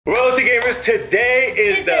Royalty Gamers, today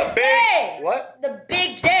is the big day. What? The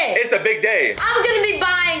big day. It's the big day. I'm gonna be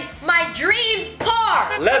buying my dream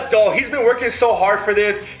car. Let's go. He's been working so hard for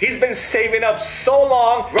this. He's been saving up so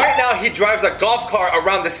long. Right now, he drives a golf cart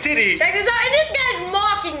around the city. Check this out, and this guy's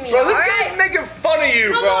mocking me. Bro, this guy's guy's making fun of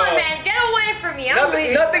you, Come bro. on, man, get away from me.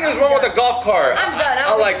 Nothing is wrong with a golf cart. I'm done.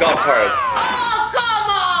 I like golf carts. Oh, come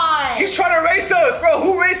on. He's trying to race us, bro.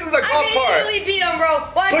 Who races a golf cart? I can easily beat him, bro.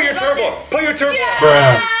 Watch Put your this, turbo. Put your turbo. Yeah.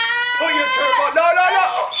 Bruh. Put your turbo. No.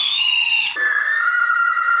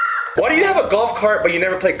 Why do you have a golf cart but you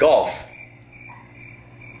never play golf?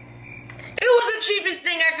 It was the cheapest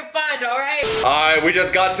thing I could find, alright? Alright, we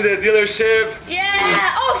just got to the dealership.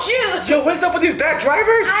 Yeah. Oh, shoot. Yo, what's up with these bad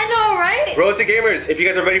drivers? I know, right? Royalty Gamers, if you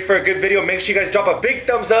guys are ready for a good video, make sure you guys drop a big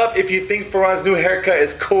thumbs up if you think Ferran's new haircut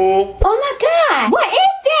is cool. Oh my god. What is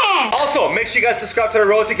that? Also, make sure you guys subscribe to the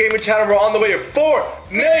Royalty Gaming channel. We're on the way to 4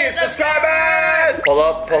 million subscribers. Pull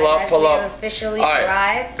up. Officially Alright,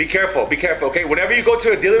 arrived. be careful, okay? Whenever you go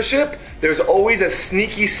to a dealership, there's always a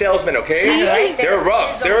sneaky salesman, okay? Right, They're there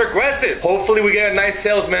rough, is they're always. aggressive. Hopefully we get a nice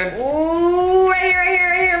salesman. Ooh, right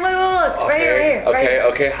here. Look. Right here.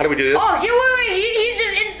 Okay, how do we do this? Oh, yeah, wait. He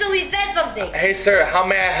just instantly said something. Hey sir, how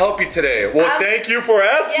may I help you today? Well, thank you for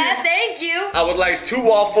asking. Yeah, thank you. I would like 2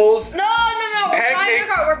 waffles. No. Pancakes.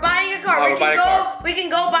 We're buying a car. Oh, We can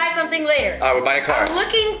go buy something later. Alright, we're buying a car. I'm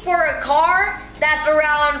looking for a car that's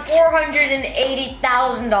around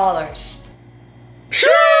 $480,000.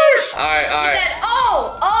 Shush! Alright. He said,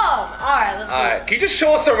 alright, let's see. Alright, can you just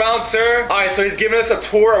show us around, sir? Alright, so he's giving us a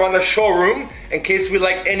tour around the showroom in case we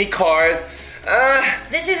like any cars.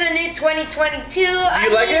 This is a new 2022. Do you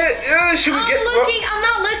like it? Should we I'm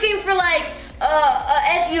not looking for like a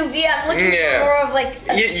SUV. I'm looking for more of like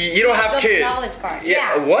a you don't have kids. Gonzalez car.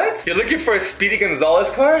 Yeah. What? You're looking for a Speedy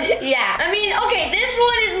Gonzalez car? Yeah. I mean, okay, this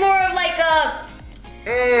one is more of like a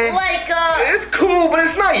It's cool, but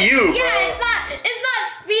it's not you, bro. Yeah, it's not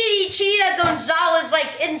Speedy Cheetah Gonzalez like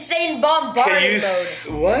insane bombardment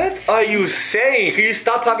mode. What are you saying? Can you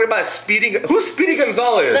stop talking about Speedy? Who's Speedy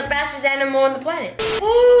Gonzalez? The fastest animal on the planet.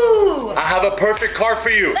 Ooh! I have a perfect car for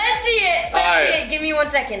you. Let's see it. Give me 1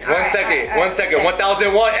 second. One second.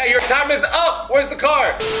 1001. Hey, your time is up. Where's the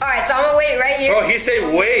car? Alright, so I'm gonna wait right here. Bro, he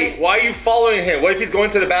said wait. Why are you following him? What if he's going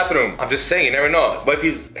to the bathroom? I'm just saying, you never know. What if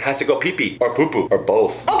he has to go pee-pee or poo-poo or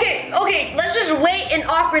both? Okay, let's just wait in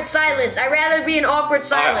awkward silence. I'd rather be in awkward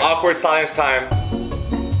silence. Alright, awkward silence time.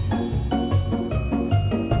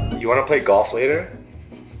 You wanna play golf later?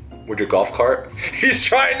 With your golf cart? He's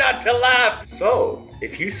trying not to laugh. So,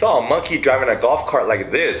 if you saw a monkey driving a golf cart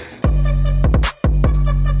like this,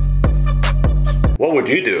 what would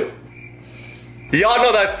you do? Y'all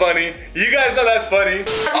know that's funny. You guys know that's funny.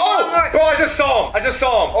 Oh, bro, I just saw him.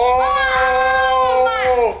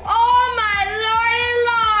 Oh my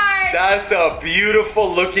lord. That's a beautiful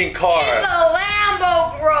looking car. It's a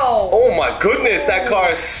Lambo, bro. Oh my goodness, that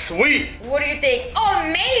car is sweet. What do you think? Oh,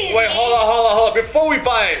 amazing. Wait, hold on. Before we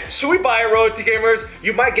buy it, should we buy it, Royalty Gamers?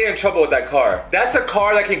 You might get in trouble with that car. That's a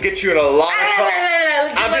car that can get you in a lot of trouble.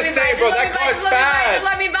 I'm just saying, bro, that car is fast. Just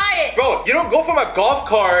let me buy it. Bro, you don't go from a golf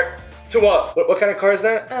cart to what? What kind of car is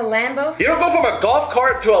that? A Lambo? You don't go from a golf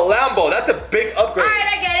cart to a Lambo. That's a big upgrade. Alright,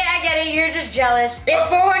 I get it. You're just jealous. It's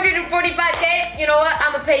 445K. You know what?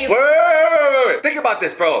 I'm gonna pay you. Wait. Think about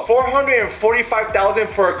this, bro. 445,000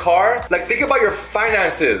 for a car? Like, think about your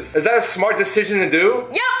finances. Is that a smart decision to do?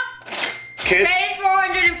 Yup. Kids? It's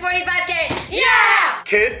 445K. Yeah!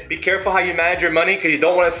 Kids, be careful how you manage your money because you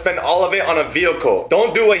don't want to spend all of it on a vehicle.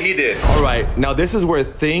 Don't do what he did. All right, now this is where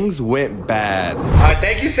things went bad. All right,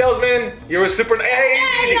 thank you, salesman. You were super. Hey,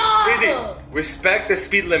 no. easy. Respect the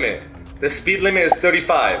speed limit. The speed limit is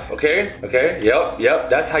 35. Okay. Yep.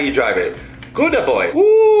 That's how you drive it. Good boy.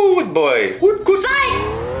 Good boy. Good. Psych!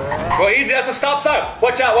 Bro, easy. That's a stop sign.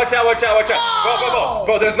 Watch out. Oh.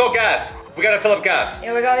 Bro, there's no gas. We gotta fill up gas.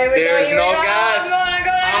 Here we go. There's no gas.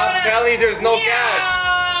 I'm telling you, there's no gas.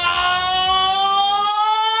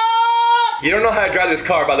 You don't know how to drive this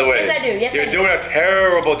car, by the way. Yes, I do. You're doing a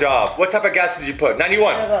terrible job. What type of gas did you put?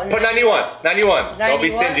 91. Put 91. Don't be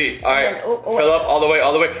stingy. All right. Fill up all the way.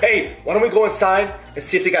 Hey, why don't we go inside and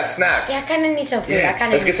see if they got snacks? Yeah, I kind of need some food.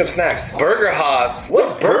 Let's get some snacks. Burger Haas.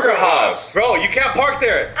 What's Burger Haas? Bro, you can't park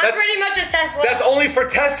there. I'm pretty much a Tesla. That's only for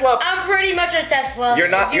Tesla. I'm pretty much a Tesla. You're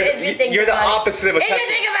not. You're the opposite of a Tesla. If you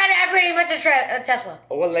think about it, I'm pretty much a Tesla.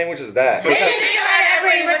 Oh, what language is that? If you think about it, I'm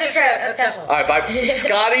pretty much a Tesla. All right, bye.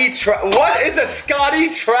 What is a Scotty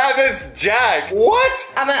Travis Jag? What?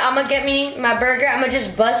 I'm gonna get me my burger. I'm gonna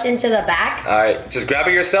just bust into the back. All right, just grab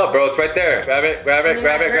it yourself, bro. It's right there. Grab it.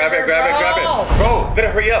 Bro, Bro,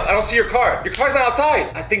 better hurry up. I don't see your car. Your car's not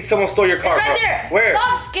outside. I think someone stole your car. It's right there. Where?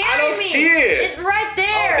 Stop scaring me. I don't see it. It's right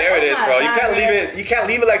there. Oh, there it is, bro. You can't leave it. You can't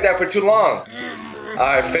leave it like that for too long. All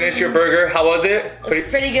right, finish your burger. How was it?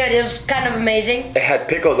 Pretty good. It was kind of amazing. It had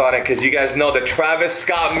pickles on it because you guys know the Travis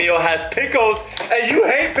Scott meal has pickles, and you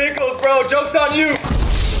hate pickles, bro. Joke's on you.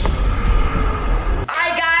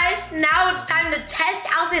 Alright guys, now it's time to test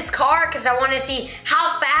out this car because I want to see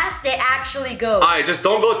how fast it actually goes. Alright, just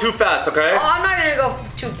don't go too fast, okay? Oh, I'm not gonna go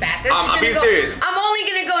too fast. I'm being serious. I'm only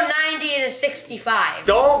gonna go 90 and a 65.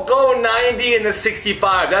 Don't go 90 in the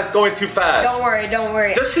 65. That's going too fast. Don't worry, don't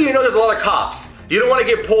worry. Just so you know, there's a lot of cops. You don't want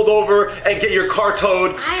to get pulled over and get your car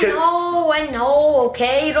towed. I know,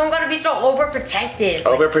 okay? You don't gotta be so overprotective.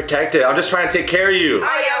 Overprotected. I'm just trying to take care of you.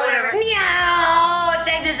 Oh yeah, whatever. Meow.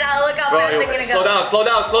 Check this out. Look how fast I'm gonna go. Slow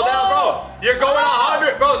down, bro. You're going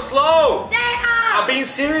 100, bro. Slow. Damn. I'm being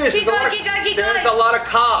serious. Keep going. There's a lot of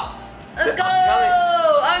cops. Let's go.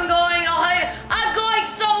 I'm going 100. I'm going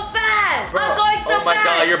so fast. Bro. I'm going so fast. Oh my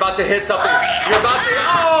God, you're about to hit something. You're about to.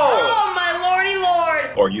 Oh my lordy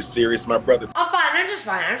lord. Are you serious, my brother? I'm fine. I'm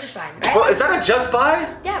just fine. Right? Bro, is that a Just Buy?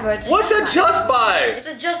 Yeah, bro. What's a Just Buy? It's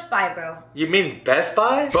a Just Buy, bro. You mean Best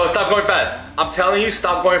Buy? Bro, stop going fast. I'm telling you,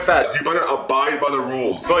 stop going fast. You better abide by the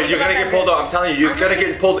rules. Bro, you're gonna get pulled over. I'm telling you, you're gonna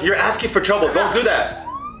get pulled. You're asking for trouble. Don't do that.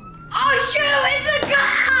 Oh shoot, it's a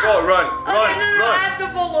cop! Bro, run. Okay, no, I have to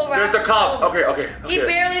pull over. There's a cop. Okay. He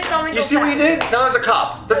barely saw me go fast. You see what he did? Now there's a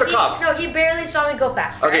cop. There's a cop. No, he barely saw me go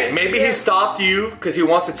fast. Okay, right? maybe he stopped you because he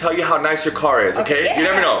wants to tell you how nice your car is, okay? Yeah. You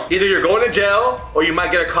never know. Either you're going to jail or you might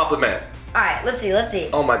get a compliment. Alright, let's see.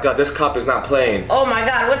 Oh my God, this cop is not playing. Oh my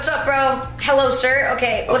God, what's up, bro? Hello, sir.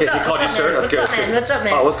 Okay, what's up? He called you sir? That's good. What's up,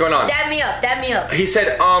 man? Oh, what's going on? Dab me up. He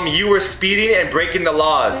said, you were speeding and breaking the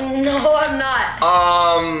laws. No, I'm not.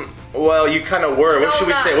 Well, you kind of were. What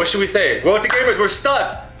should we say? Well, to gamers, we're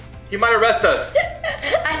stuck. He might arrest us.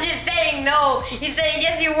 I'm just saying no. He's saying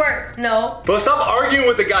yes, you were. No. But stop arguing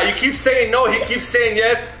with the guy. You keep saying no. He keeps saying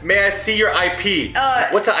yes. May I see your IP?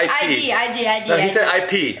 What's an IP? ID. No, he said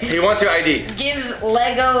IP. He wants your ID. Gives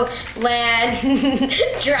Legoland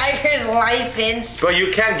driver's license. But you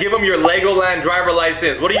can't give him your Legoland driver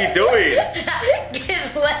license. What are you doing?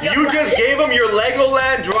 You just gave him your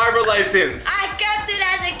Legoland driver license. I kept it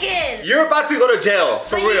as a kid. You're about to go to jail.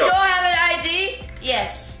 For real. So you don't have an ID?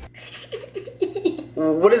 Yes.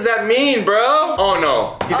 What does that mean, bro? Oh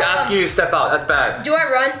no, he's asking you to step out. That's bad. Do I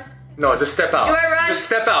run? No, just step out. Do I run? Just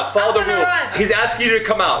step out. Follow the rule. He's asking you to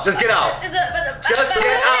come out. Just get out. Just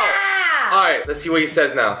get out. All right, let's see what he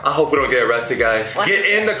says now. I hope we don't get arrested, guys. Get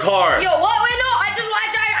in the car. Yo, what? Wait, no. I just want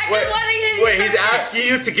to. Wait, he's asking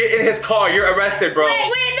you to get in his car. You're arrested, bro. Wait,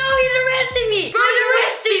 no, he's arresting me. Bro, he's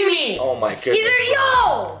arresting me. Oh my goodness.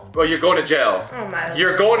 Yo. Bro, you're going to jail. Oh my.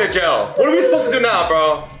 You're going to jail. What are we supposed to do now,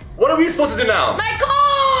 bro? What are we supposed to do now? My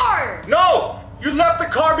car! No! You left the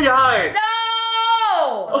car behind! No!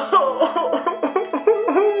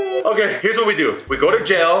 Okay, here's what we do. We go to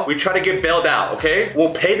jail, we try to get bailed out, okay?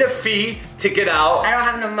 We'll pay the fee to get out. I don't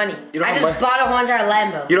have no money. You don't I have just bought a Honda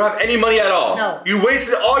Lambo. You don't have any money at all? No. You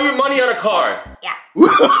wasted all your money on a car. Yeah.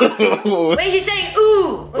 Wait, he's saying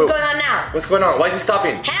ooh. What's going on now? What's going on? Why is he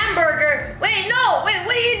stopping? Hamburger. Wait, no. Wait,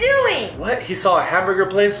 what are you doing? What? He saw a hamburger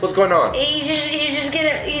place? What's going on? He's just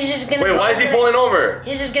gonna Wait, why is he pulling over?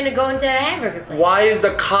 He's just gonna go into the hamburger place. Why is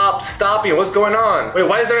the cop stopping? What's going on? Wait,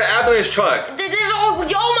 why is there an ambulance truck?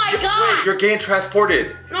 Oh my God. Wait, you're getting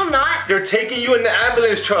transported. No, I'm not. They're taking you in the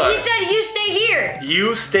ambulance truck. He said you stay here.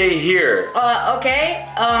 You stay here. Okay.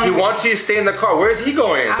 He wants you to stay in the car. Where is he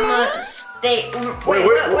going? I'm gonna stay. Wait,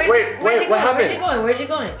 what happened? Where's he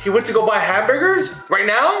going? He went to go buy hamburgers? Right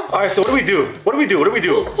now? Alright, so what do we do?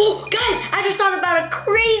 Oh, guys, I just thought about a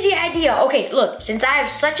crazy idea. Okay, look, since I have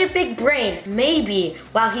such a big brain, maybe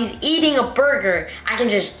while he's eating a burger, I can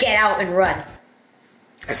just get out and run.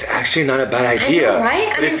 That's actually not a bad idea. I know,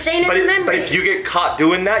 right? I'm insane in the memory. But if you get caught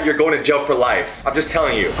doing that, you're going to jail for life. I'm just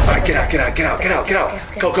telling you. Alright, get out. Okay.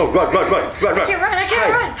 Go, run. I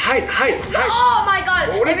can't run. Hide. Oh my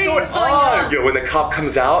God. What is going on? Yo, when the cop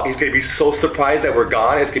comes out, he's gonna be so surprised that we're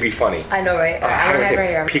gone. It's gonna be funny. I know, right? Hide right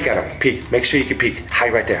there. Peek at him. Peek. Make sure you can peek.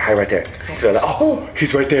 Hide right there. Okay. Oh,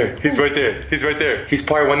 he's right there. He's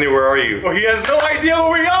probably wondering, where are you? Oh, he has no idea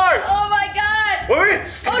where we are. Oh my God. Wait.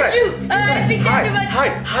 Shoot. I picked that too much.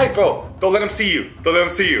 Hide, bro. Don't let him see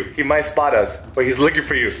you. He might spot us, but he's looking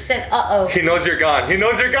for you. He said, uh-oh. He knows you're gone.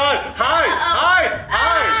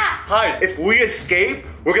 Hide. If we escape,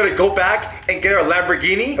 we're gonna go back and get our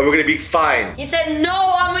Lamborghini, and we're gonna be fine. He said,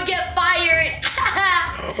 no, I'm gonna get fired.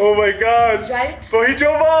 Oh my God. Driving? Bro, he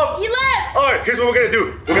drove off. He left. All right, here's what we're gonna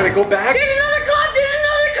do. We're gonna go back. There's another cop.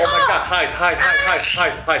 Oh my Hide.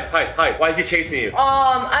 Why is he chasing you?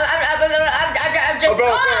 I'm just.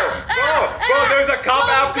 Bro, there's a cop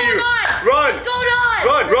after you. Run. What's going on?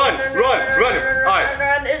 Run. All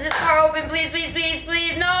right. Is this car open?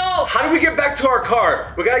 Please, no. How do we get back to our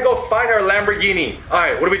car? We gotta go find our Lamborghini. All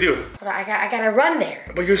right, what do we do? I gotta run there.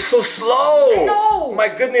 But you're so slow. I know. My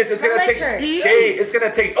goodness, it's gonna take days. It's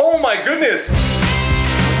gonna take. Oh my goodness.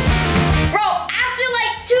 Bro, after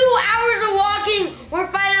like 2 hours of walking, we're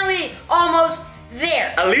finally almost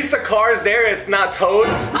there. At least the car is there. It's not towed.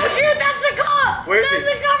 Oh shoot, that's the cop. Where is he?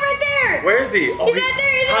 That's the cop right there. Where is he? Oh, he's right there.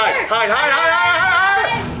 Hide.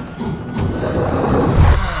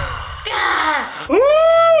 Okay.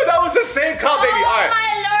 Ooh, that was the same cop, baby. All right.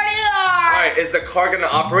 My lordy lord. All right, is the car gonna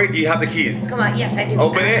operate? Do you have the keys? Come on, yes I do.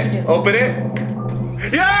 Open it. Open it.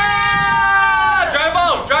 Yeah! Drive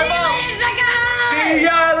off. See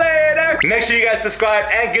ya later. Make sure you guys subscribe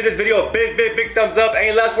and give this video a big thumbs up.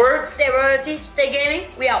 Any last words? Stay royalty, stay gaming.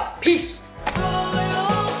 We out. Peace.